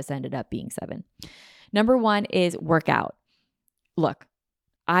 7. It just ended up being 7. Number 1 is workout. Look,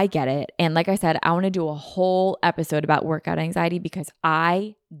 I get it. And like I said, I want to do a whole episode about workout anxiety because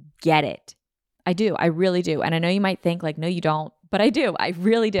I get it. I do. I really do. And I know you might think like, no, you don't, but I do. I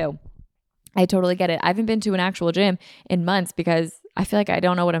really do. I totally get it. I haven't been to an actual gym in months because I feel like I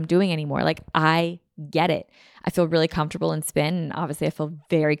don't know what I'm doing anymore. Like I get it. I feel really comfortable in spin, and obviously I feel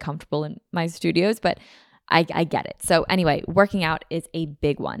very comfortable in my studios, but I get it. So anyway, working out is a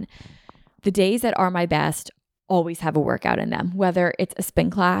big one. The days that are my best always have a workout in them, whether it's a spin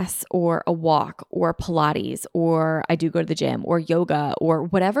class or a walk or Pilates, or I do go to the gym or yoga or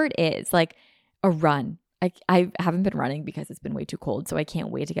whatever it is, like a run. I haven't been running because it's been way too cold, so I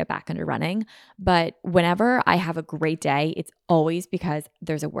can't wait to get back into running. But whenever I have a great day, it's always because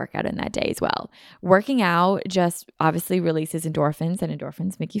there's a workout in that day as well. Working out just obviously releases endorphins, and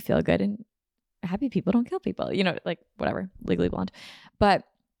endorphins make you feel good, and happy people don't kill people, you know, like whatever, Legally Blonde. But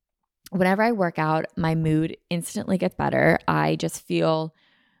whenever I work out, my mood instantly gets better. I just feel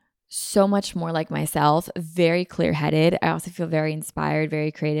so much more like myself, very clear-headed. I also feel very inspired,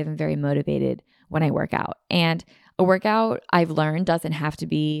 very creative, and very motivated when I work out. And a workout, I've learned, doesn't have to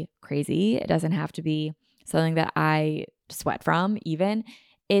be crazy. It doesn't have to be something that I sweat from even.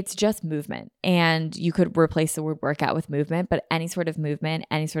 It's just movement. And you could replace the word workout with movement, but any sort of movement,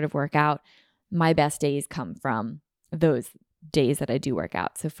 any sort of workout, my best days come from those days that I do work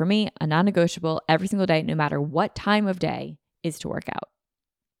out. So for me, a non-negotiable every single day, no matter what time of day, is to work out.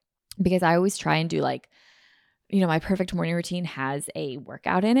 Because I always try and do like, you know, my perfect morning routine has a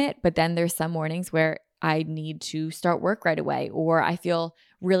workout in it, but then there's some mornings where I need to start work right away, or I feel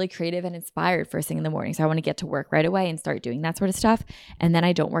really creative and inspired first thing in the morning. So I want to get to work right away and start doing that sort of stuff. And then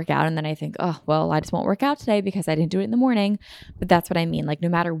I don't work out. And then I think, oh, well, I just won't work out today because I didn't do it in the morning. But that's what I mean. Like no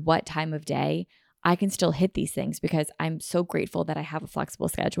matter what time of day, I can still hit these things because I'm so grateful that I have a flexible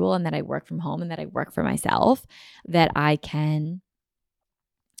schedule and that I work from home and that I work for myself, that I can,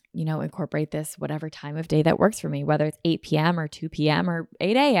 you know, incorporate this whatever time of day that works for me, whether it's 8 p.m. or 2 p.m. or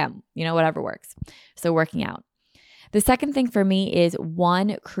 8 a.m., you know, whatever works. So working out. The second thing for me is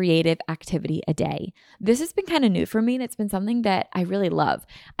one creative activity a day. This has been kind of new for me, and it's been something that I really love.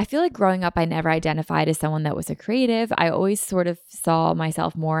 I feel like growing up, I never identified as someone that was a creative. I always sort of saw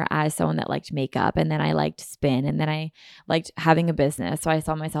myself more as someone that liked makeup, and then I liked spin, and then I liked having a business. So I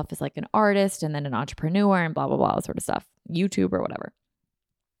saw myself as like an artist and then an entrepreneur and blah, blah, blah, sort of stuff, YouTube or whatever.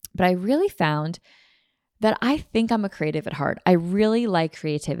 But I really found that I think I'm a creative at heart. I really like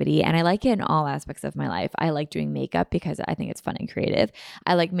creativity, and I like it in all aspects of my life. I like doing makeup because I think it's fun and creative.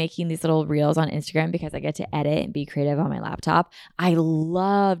 I like making these little reels on Instagram because I get to edit and be creative on my laptop. I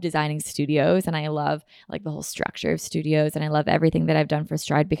love designing studios, and I love like the whole structure of studios, and I love everything that I've done for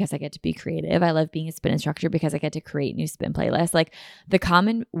Stride because I get to be creative. I love being a spin instructor because I get to create new spin playlists. Like the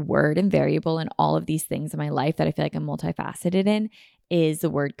common word and variable in all of these things in my life that I feel like I'm multifaceted in is the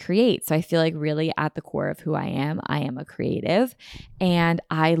word create. So I feel like really at the core of who I am a creative, and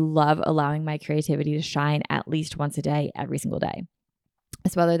I love allowing my creativity to shine at least once a day, every single day.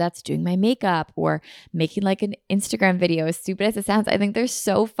 So whether that's doing my makeup or making like an Instagram video, as stupid as it sounds, I think they're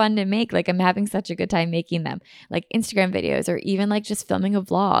so fun to make. Like I'm having such a good time making them, like Instagram videos, or even like just filming a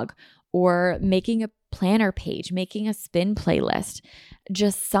vlog or making a planner page, making a spin playlist,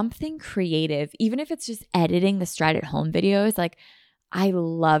 just something creative. Even if it's just editing the Stride at Home videos, like I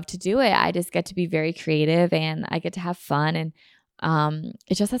love to do it. I just get to be very creative and I get to have fun, and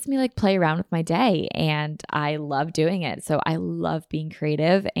it just lets me like play around with my day, and I love doing it. So I love being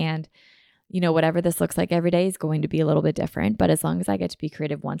creative, and you know, whatever this looks like every day is going to be a little bit different, but as long as I get to be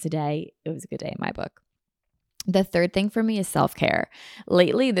creative once a day, it was a good day in my book. The third thing for me is self-care.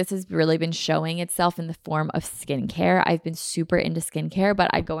 Lately, this has really been showing itself in the form of skincare. I've been super into skincare, but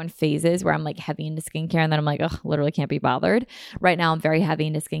I go in phases where I'm like heavy into skincare and then I'm like, oh, literally can't be bothered. Right now, I'm very heavy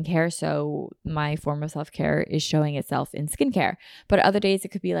into skincare, so my form of self-care is showing itself in skincare. But other days, it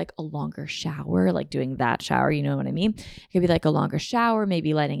could be like a longer shower, like doing that shower, you know what I mean? It could be like a longer shower,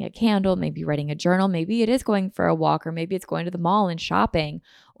 maybe lighting a candle, maybe writing a journal, maybe it is going for a walk, or maybe it's going to the mall and shopping,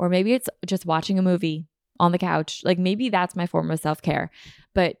 or maybe it's just watching a movie on the couch. Like maybe that's my form of self-care.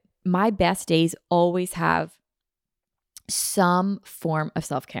 But my best days always have some form of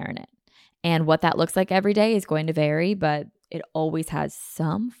self-care in it. And what that looks like every day is going to vary, but it always has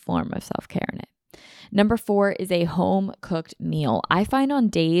some form of self-care in it. Number 4 is a home cooked meal. I find on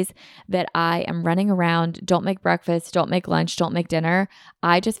days that I am running around, don't make breakfast, don't make lunch, don't make dinner,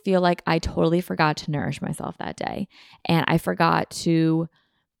 I just feel like I totally forgot to nourish myself that day. And I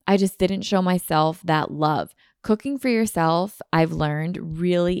just didn't show myself that love. Cooking for yourself, I've learned,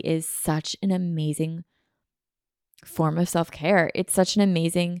 really is such an amazing form of self-care. It's such an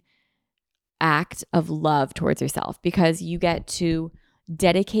amazing act of love towards yourself because you get to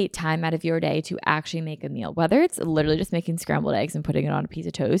dedicate time out of your day to actually make a meal. Whether it's literally just making scrambled eggs and putting it on a piece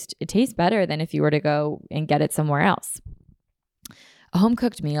of toast, it tastes better than if you were to go and get it somewhere else. A home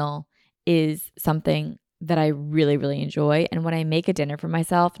cooked meal is something that I really, really enjoy. And when I make a dinner for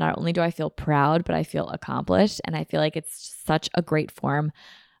myself, not only do I feel proud, but I feel accomplished. And I feel like it's such a great form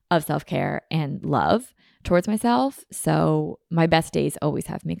of self-care and love towards myself. So my best days always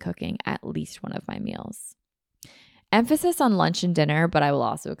have me cooking at least one of my meals. Emphasis on lunch and dinner, but I will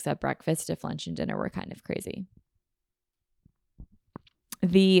also accept breakfast if lunch and dinner were kind of crazy.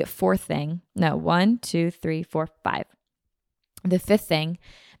 The fourth thing, no, 1, 2, 3, 4, 5. The fifth thing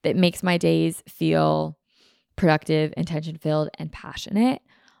that makes my days feel productive, intention-filled, and passionate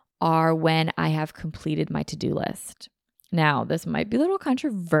are when I have completed my to-do list. Now, this might be a little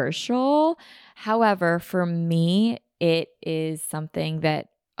controversial. However, for me, it is something that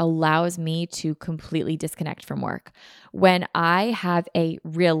allows me to completely disconnect from work. When I have a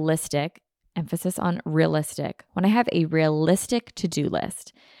realistic, emphasis on realistic, when I have a realistic to-do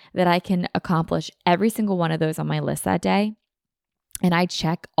list that I can accomplish every single one of those on my list that day, and I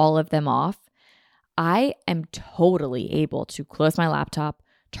check all of them off, I am totally able to close my laptop,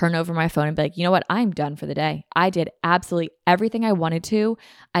 turn over my phone and be like, you know what? I'm done for the day. I did absolutely everything I wanted to.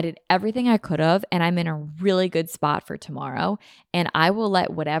 I did everything I could have, and I'm in a really good spot for tomorrow. And I will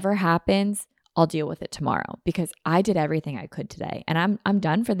let whatever happens, I'll deal with it tomorrow because I did everything I could today. And I'm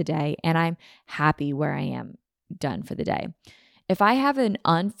done for the day, and I'm happy where I am done for the day. If I have an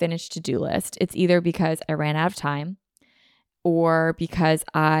unfinished to-do list, it's either because I ran out of time or because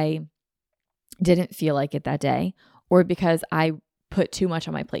I didn't feel like it that day or because I put too much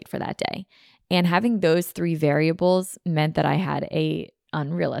on my plate for that day. And having those 3 variables meant that I had a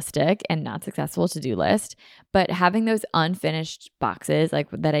unrealistic and not successful to-do list. But having those unfinished boxes like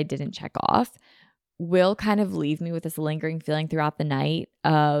that I didn't check off will kind of leave me with this lingering feeling throughout the night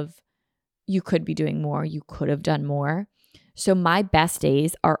of you could be doing more, you could have done more. So my best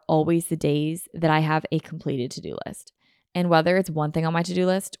days are always the days that I have a completed to-do list. And whether it's one thing on my to-do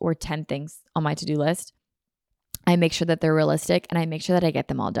list or 10 things on my to-do list, I make sure that they're realistic and I make sure that I get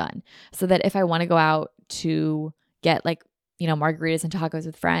them all done so that if I want to go out to get margaritas and tacos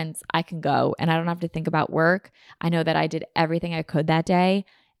with friends, I can go and I don't have to think about work. I know that I did everything I could that day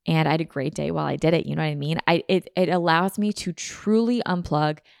and I had a great day while I did it. You know what I mean? It allows me to truly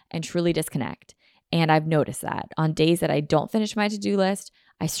unplug and truly disconnect. And I've noticed that on days that I don't finish my to-do list,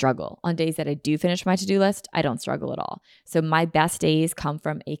 I struggle. On days that I do finish my to-do list, I don't struggle at all. So my best days come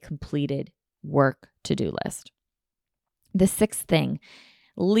from a completed work to-do list. The sixth thing,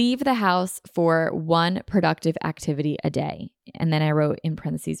 leave the house for one productive activity a day. And then I wrote in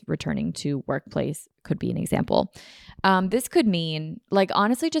parentheses, returning to workplace could be an example. This could mean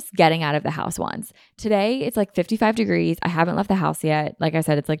honestly just getting out of the house once. Today it's 55 degrees. I haven't left the house yet. Like I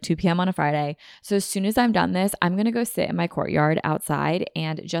said, it's 2 p.m. on a Friday. So as soon as I'm done this, I'm going to go sit in my courtyard outside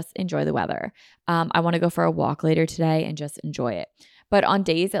and just enjoy the weather. I want to go for a walk later today and just enjoy it. But on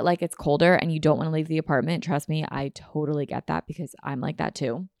days that it's colder and you don't want to leave the apartment, trust me, I totally get that because I'm like that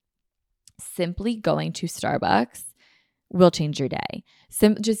too. Simply going to Starbucks will change your day.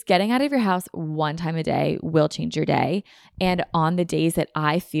 Just getting out of your house one time a day will change your day. And on the days that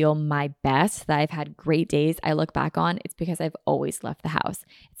I feel my best, that I've had great days, I look back on, it's because I've always left the house.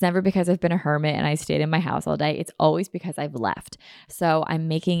 It's never because I've been a hermit and I stayed in my house all day. It's always because I've left. So I'm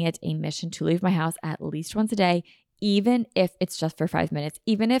making it a mission to leave my house at least once a day, even if it's just for 5 minutes,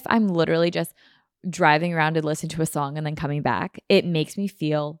 even if I'm literally just driving around to listen to a song and then coming back, it makes me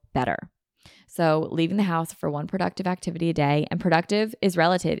feel better. So leaving the house for one productive activity a day, and productive is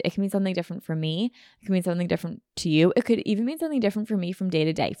relative. It can mean something different for me. It can mean something different to you. It could even mean something different for me from day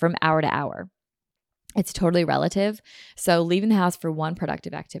to day, from hour to hour. It's totally relative. So leaving the house for one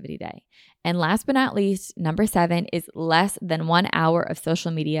productive activity a day. And last but not least, number 7 is less than 1 hour of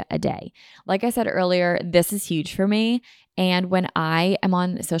social media a day. Like I said earlier, this is huge for me. And when I am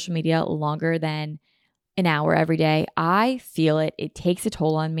on social media longer than an hour every day, I feel it. It takes a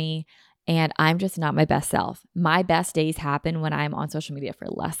toll on me. And I'm just not my best self. My best days happen when I'm on social media for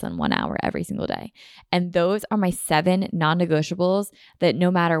less than 1 hour every single day. And those are my 7 non-negotiables that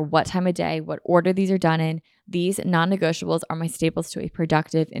no matter what time of day, what order these are done in, These non-negotiables are my staples to a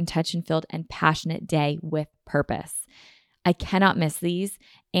productive, intention-filled, and passionate day with purpose. I cannot miss these,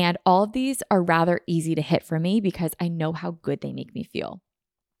 and all of these are rather easy to hit for me because I know how good they make me feel.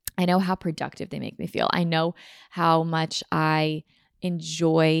 I know how productive they make me feel. I know how much I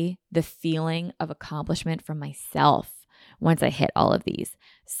enjoy the feeling of accomplishment from myself once I hit all of these.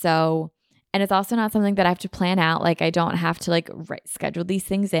 So, and it's also not something that I have to plan out. Like, I don't have to schedule these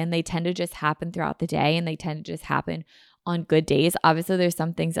things in. They tend to just happen throughout the day, and they tend to just happen on good days. Obviously, there's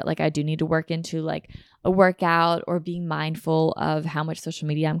some things that I do need to work into, like a workout or being mindful of how much social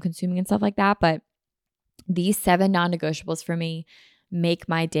media I'm consuming and stuff like that. But these 7 non-negotiables for me make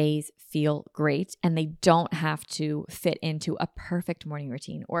my days feel great, and they don't have to fit into a perfect morning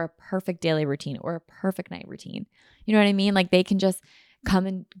routine or a perfect daily routine or a perfect night routine. You know what I mean? Like, they can just come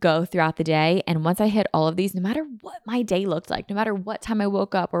and go throughout the day. And once I hit all of these, no matter what my day looked like, no matter what time I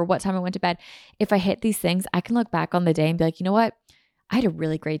woke up or what time I went to bed, if I hit these things, I can look back on the day and be like, you know what? I had a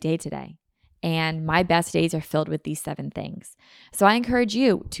really great day today. And my best days are filled with these 7 things. So I encourage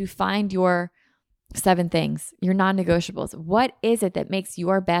you to find your 7 things, your non-negotiables. What is it that makes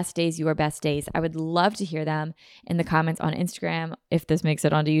your best days your best days? I would love to hear them in the comments on Instagram, if this makes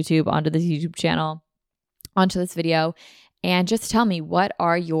it onto YouTube, onto this YouTube channel, onto this video. And just tell me, what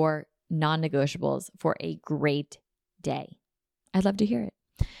are your non-negotiables for a great day? I'd love to hear it.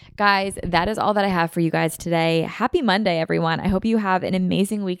 Guys, that is all that I have for you guys today. Happy Monday, everyone. I hope you have an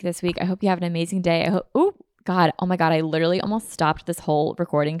amazing week this week. I hope you have an amazing day. Oh my God, I literally almost stopped this whole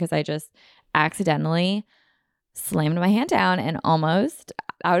recording because I just accidentally slammed my hand down and I would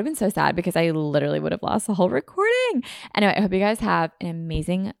have been so sad because I literally would have lost the whole recording. Anyway, I hope you guys have an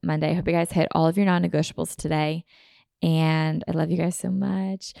amazing Monday. I hope you guys hit all of your non-negotiables today. And I love you guys so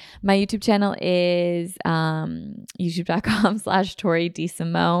much. My YouTube channel is youtube.com/Tori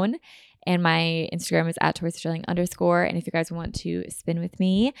DeSimone. And my Instagram is @ToriSterling_. And if you guys want to spin with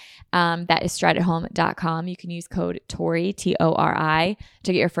me, that is strideathome.com. You can use code Tori, TORI,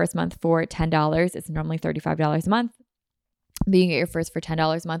 to get your first month for $10. It's normally $35 a month. But you can get your first for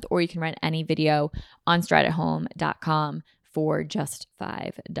 $10 a month, or you can rent any video on strideathome.com for just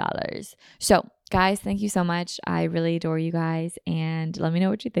 $5. So, guys, thank you so much. I really adore you guys. And let me know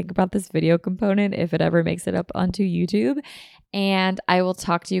what you think about this video component if it ever makes it up onto YouTube. And I will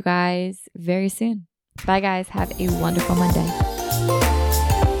talk to you guys very soon. Bye, guys. Have a wonderful Monday.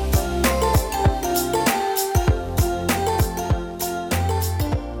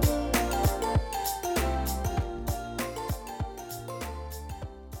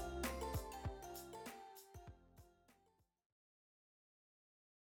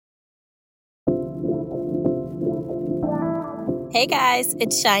 Hey guys,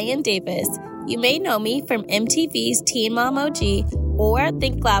 it's Cheyenne Davis. You may know me from MTV's Teen Mom OG or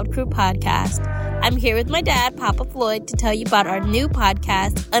Think Loud Crew podcast. I'm here with my dad, Papa Floyd, to tell you about our new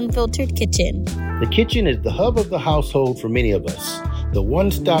podcast, Unfiltered Kitchen. The kitchen is the hub of the household for many of us. The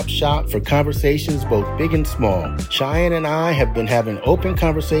one-stop shop for conversations both big and small. Cheyenne and I have been having open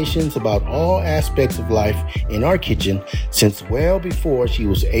conversations about all aspects of life in our kitchen since well before she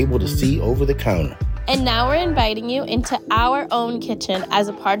was able to see over the counter. And now we're inviting you into our own kitchen as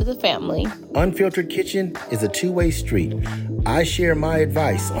a part of the family. Unfiltered Kitchen is a two-way street. I share my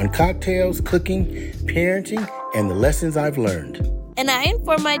advice on cocktails, cooking, parenting, and the lessons I've learned. And I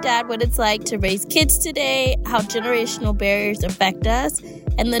inform my dad what it's like to raise kids today, how generational barriers affect us,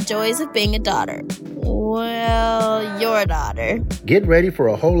 and the joys of being a daughter. Well, your daughter. Get ready for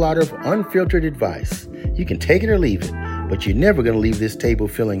a whole lot of unfiltered advice. You can take it or leave it, but you're never going to leave this table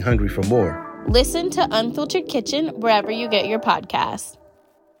feeling hungry for more. Listen to Unfiltered Kitchen wherever you get your podcasts.